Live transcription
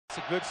It's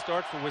a good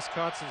start for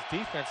Wisconsin's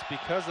defense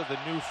because of the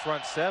new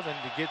front seven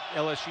to get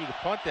LSU to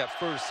punt that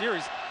first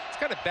series. It's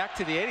kind of back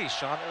to the 80s,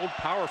 Sean. Old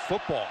power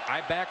football.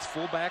 I-backs,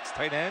 fullbacks,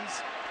 tight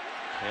ends.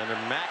 And then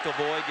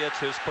McAvoy gets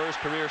his first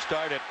career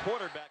start at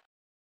quarterback.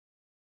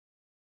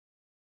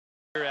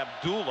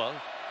 Abdullah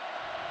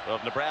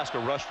of Nebraska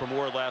rushed for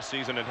more last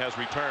season and has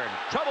returned.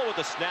 Trouble with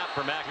the snap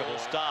for McAvoy.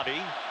 Stabby.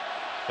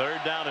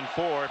 3rd down and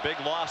 4. Big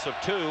loss of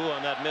 2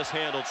 on that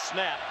mishandled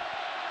snap.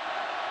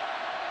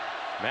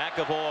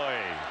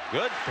 McAvoy,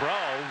 good throw.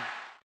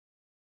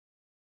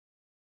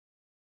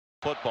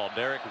 Football.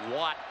 Derek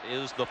Watt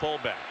is the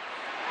fullback.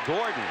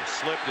 Gordon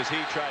slipped as he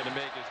tried to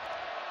make his.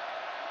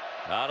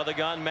 Out of the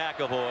gun,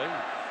 McAvoy.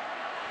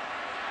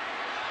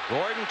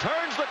 Gordon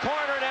turns the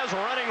corner and has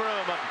running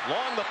room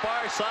along the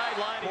far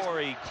sideline.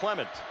 Corey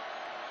Clement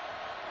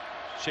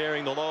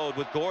sharing the load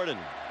with Gordon.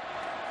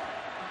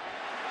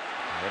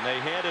 And they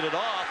handed it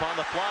off on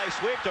the fly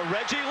sweep to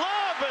Reggie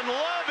Love, and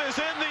Love is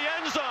in the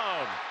end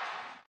zone.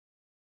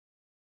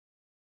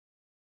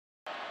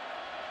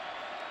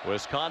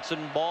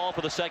 Wisconsin ball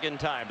for the second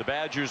time. The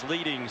Badgers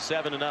leading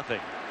 7-0.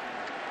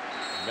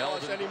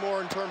 Any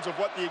more in terms of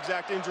what the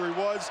exact injury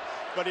was,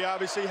 but he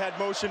obviously had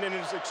motion in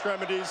his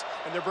extremities,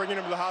 and they're bringing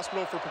him to the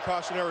hospital for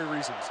precautionary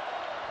reasons.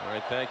 All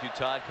right, thank you,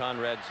 Todd.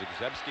 Conrad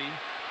Zagzebski,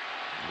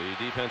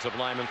 the defensive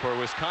lineman for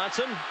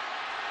Wisconsin.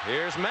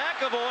 Here's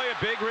McAvoy,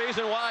 a big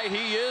reason why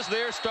he is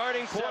their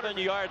starting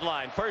 7-yard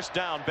line. 1st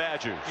down,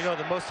 Badgers. You know,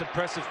 the most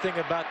impressive thing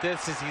about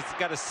this is he's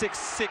got a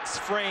 6'6"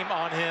 frame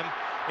on him,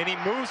 and he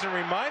moves and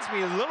reminds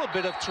me a little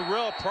bit of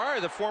Terrell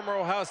Pryor, the former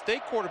Ohio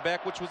State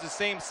quarterback, which was the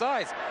same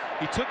size.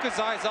 He took his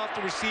eyes off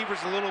the receivers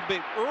a little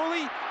bit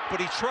early,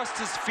 but he trusts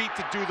his feet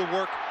to do the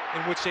work,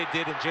 in which they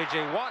did. And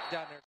J.J. Watt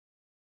down there.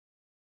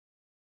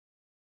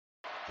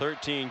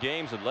 13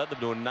 games and led them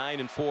to a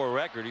 9-4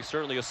 record. He's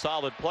certainly a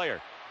solid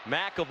player.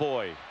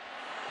 McAvoy,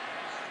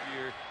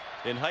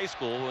 in high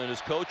school, and his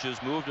coaches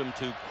moved him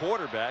to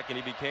quarterback, and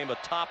he became a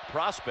top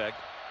prospect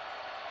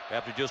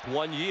after just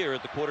 1 year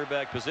at the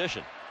quarterback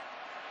position.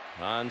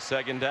 On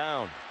 2nd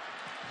down,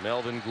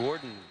 Melvin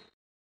Gordon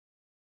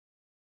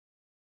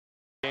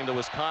came to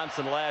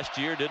Wisconsin last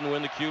year, didn't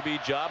win the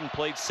QB job, and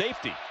played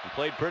safety and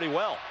played pretty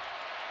well.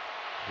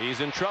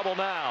 He's in trouble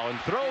now and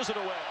throws it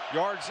away.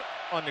 Yards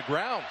on the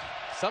ground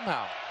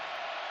somehow.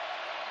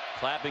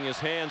 Clapping his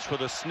hands for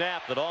the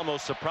snap that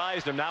almost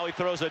surprised him. Now he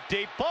throws a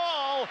deep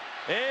ball,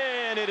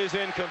 and it is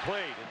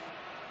incomplete.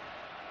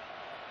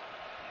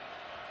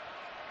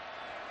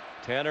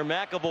 Tanner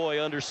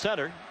McAvoy under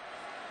center.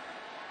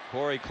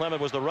 Corey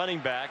Clement was the running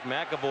back.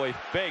 McAvoy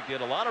faked. He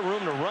had a lot of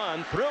room to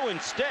run. Threw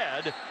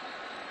instead.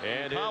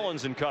 And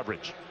Collins in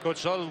coverage.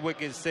 Coach Ludwig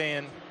is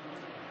saying,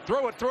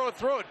 throw it, throw it,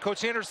 throw it.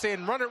 Coach Anderson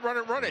saying, run it, run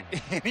it, run it.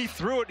 And he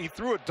threw it. He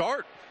threw a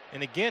dart.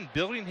 And again,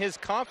 building his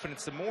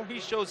confidence. The more he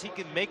shows he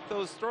can make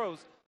those throws.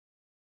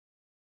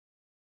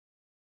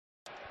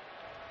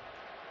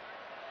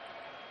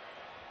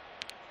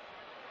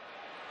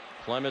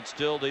 Clement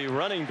still the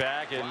running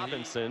back. And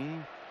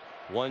Robinson,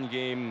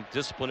 1-game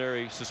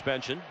disciplinary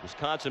suspension.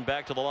 Wisconsin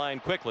back to the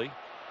line quickly.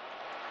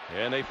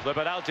 And they flip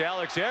it out to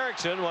Alex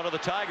Erickson. One of the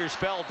Tigers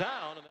fell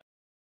down.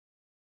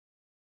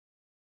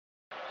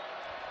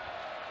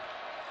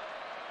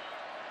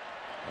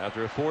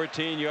 After a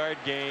 14-yard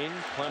gain,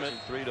 Clement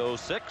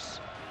 3-06.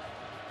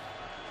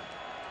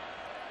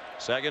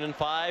 2nd and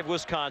 5,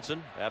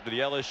 Wisconsin after the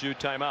LSU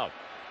timeout.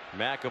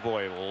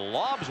 McAvoy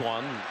lobs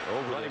one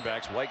over running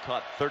backs. White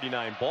caught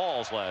 39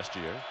 balls last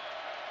year.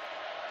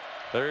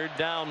 3rd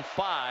down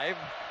 5.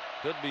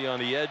 Could be on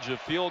the edge of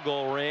field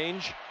goal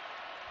range.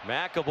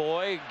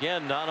 McAvoy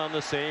again not on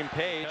the same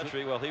page.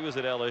 Well, he was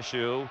at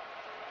LSU.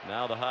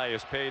 Now the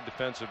highest paid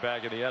defensive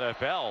back in the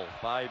NFL.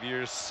 5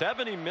 years,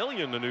 $70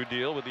 million, the new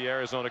deal with the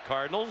Arizona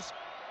Cardinals.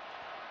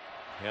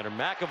 Tanner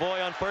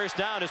McAvoy on 1st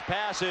down. His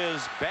pass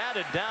is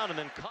batted down and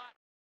then caught.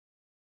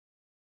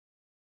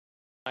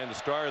 The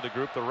star of the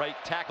group, the right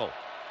tackle.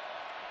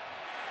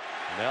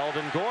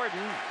 Melvin Gordon.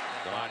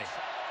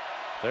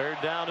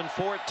 3rd down and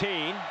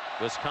 14.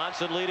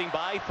 Wisconsin leading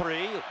by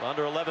 3.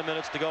 Under 11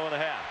 minutes to go in the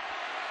half.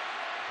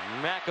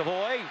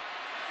 McAvoy.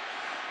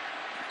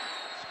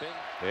 Spin.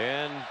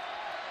 And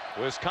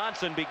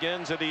Wisconsin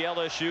begins at the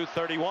LSU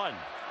 31.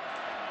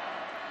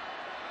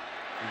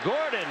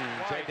 Gordon.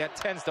 That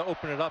tends to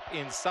open it up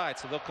inside,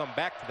 so they'll come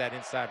back to that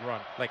inside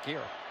run, like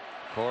here.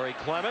 Corey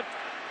Clement.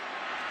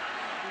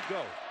 Here we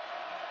go.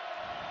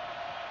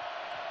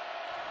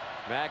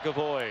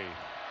 McAvoy.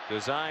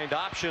 Designed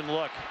option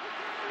look.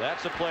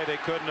 That's a play they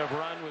couldn't have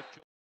run with.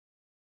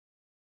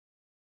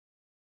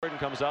 Gordon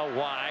comes out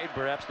wide,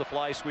 perhaps the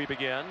fly sweep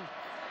again.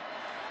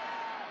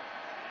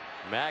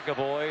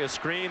 McAvoy, a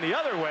screen the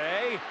other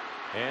way,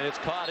 and it's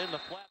caught in the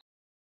flat.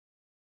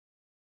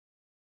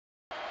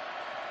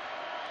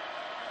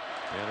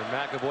 And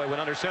McAvoy went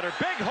under center.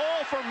 Big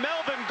hole for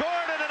Melvin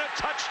Gordon and a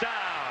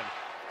touchdown.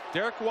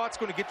 Derek Watt's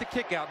going to get the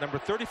kick out, number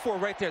 34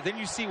 right there. Then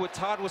you see what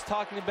Todd was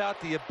talking about,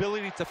 the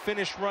ability to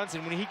finish runs,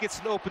 and when he gets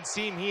an open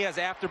seam, he has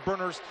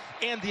afterburners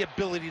and the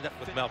ability to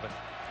with Melvin.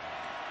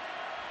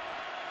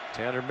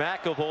 Tanner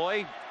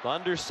McAvoy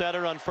under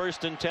center on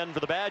 1st and 10 for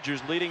the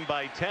Badgers, leading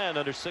by 10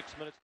 under 6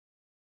 minutes.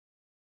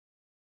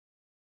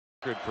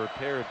 For a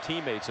pair of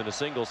teammates in a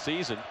single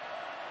season.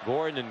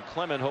 Gordon and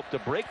Clement hope to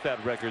break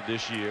that record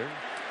this year.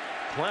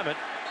 Clement,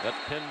 that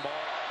pinball.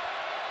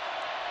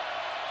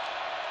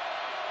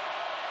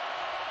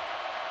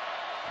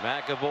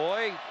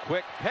 McAvoy,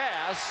 quick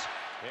pass.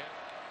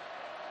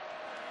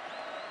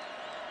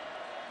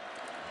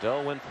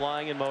 Doe went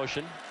flying in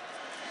motion.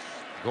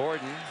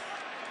 Gordon.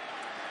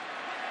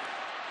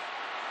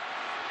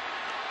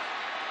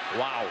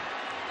 Wow.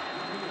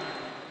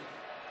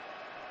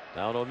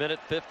 Down to a minute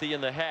 50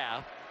 in the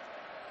half.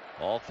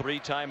 All 3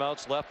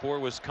 timeouts left for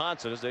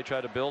Wisconsin as they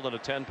try to build on a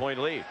 10-point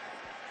lead.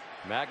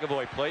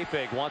 McAvoy play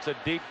fake, wants a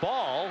deep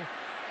ball.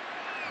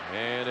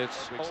 And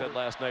it's, we said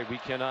last night, we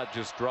cannot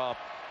just drop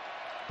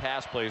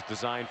pass plays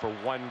designed for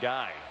one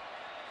guy.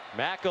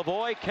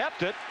 McAvoy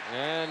kept it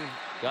and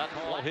got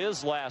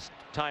his last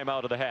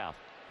timeout of the half.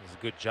 It was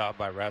a good job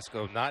by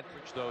Rasco. Not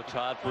though,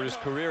 Todd, for his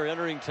career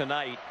entering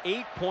tonight,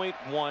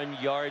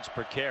 8.1 yards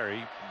per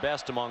carry,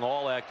 best among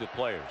all active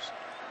players.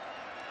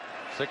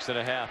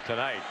 6.5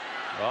 tonight.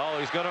 Oh,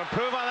 he's going to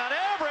improve on that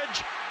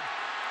average.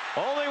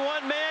 Only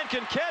one man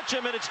can catch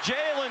him, and it's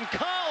Jalen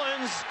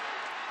Collins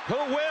who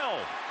will.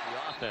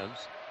 The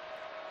offense.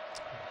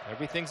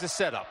 Everything's a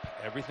setup.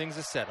 Everything's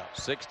a setup.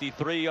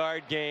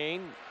 63-yard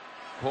gain.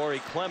 Corey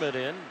Clement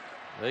in.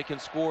 They can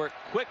score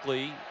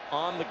quickly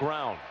on the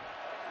ground.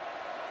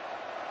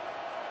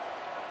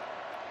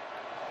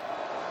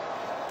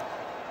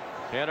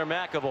 Tanner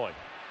McAvoy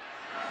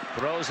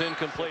throws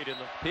incomplete, and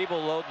the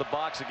people load the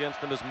box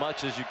against them as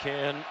much as you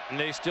can, and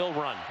they still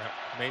run. Yep,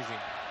 amazing.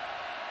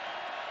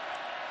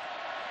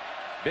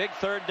 Big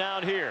 3rd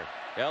down here.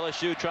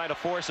 LSU trying to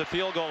force a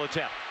field goal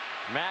attempt.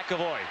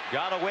 McAvoy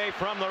got away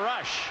from the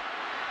rush.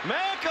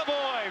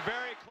 McAvoy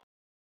very close.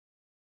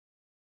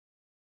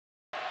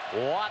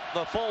 Watt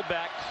the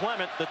fullback,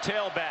 Clement the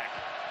tailback.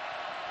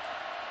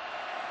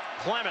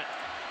 Clement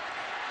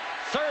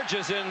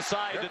surges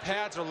inside. Their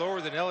pads are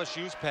lower than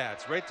LSU's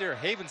pads. Right there,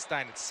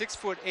 Havenstein at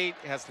 6'8"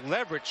 has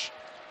leverage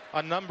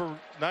on number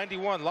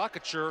 91,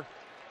 Lockature,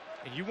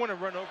 and you want to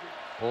run over.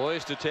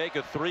 Poised to take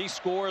a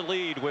 3-score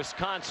lead,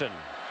 Wisconsin.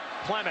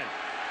 Clement,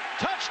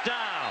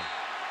 touchdown.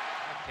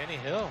 Kenny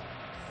Hill.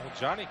 Oh,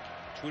 Johnny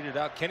tweeted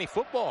out Kenny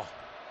football.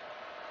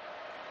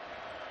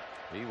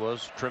 He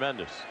was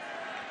tremendous.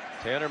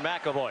 Tanner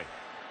McAvoy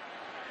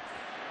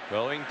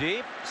going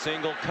deep,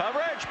 single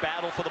coverage,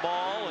 battle for the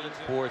ball, and it's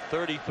for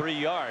 33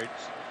 yards.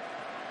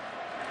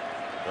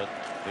 But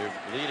they're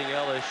leading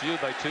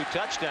LSU by 2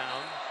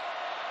 touchdowns.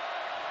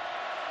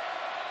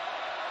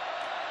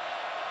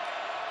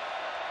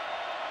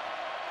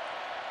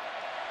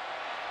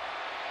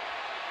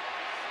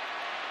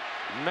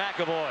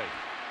 McAvoy.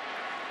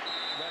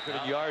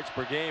 Record yards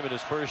per game in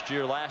his first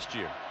year last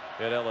year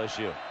at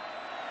LSU.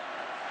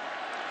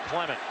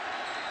 Clement.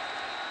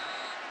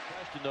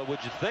 Question though,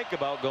 what'd you think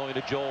about going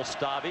to Joel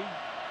Stabby?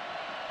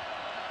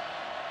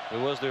 It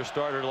was their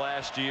starter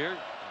last year.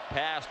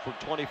 Passed for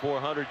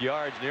 2,400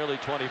 yards, nearly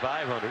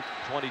 2,500.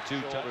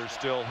 22 touchdowns.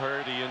 Still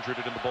hurt. He injured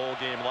it in the bowl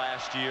game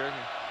last year.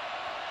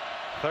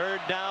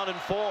 3rd down and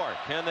 4.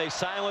 Can they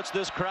silence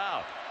this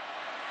crowd?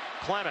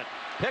 Clement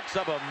picks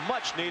up a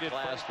much needed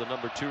class, the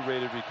number 2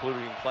 rated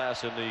recruiting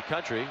class in the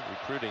country.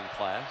 Recruiting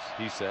class,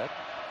 he said.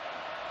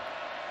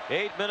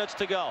 8 minutes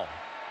to go.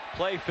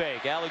 Play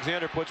fake.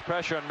 Alexander puts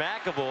pressure on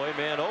McAvoy.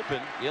 Man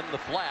open in the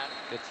flat.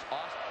 It's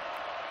awesome.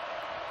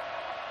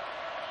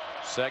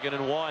 2nd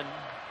and 1.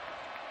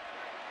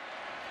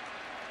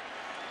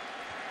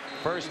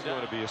 First is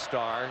going to be a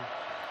star.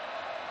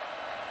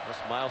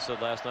 As Miles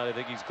said last night, I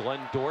think he's Glenn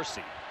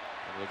Dorsey,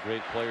 one of the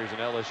great players in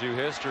LSU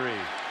history.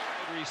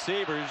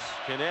 Receivers,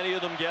 can any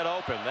of them get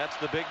open? That's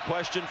the big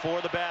question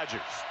for the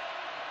Badgers.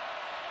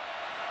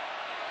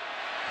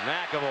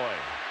 McAvoy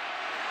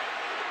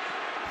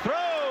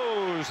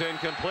throws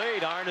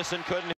incomplete. Arneson couldn't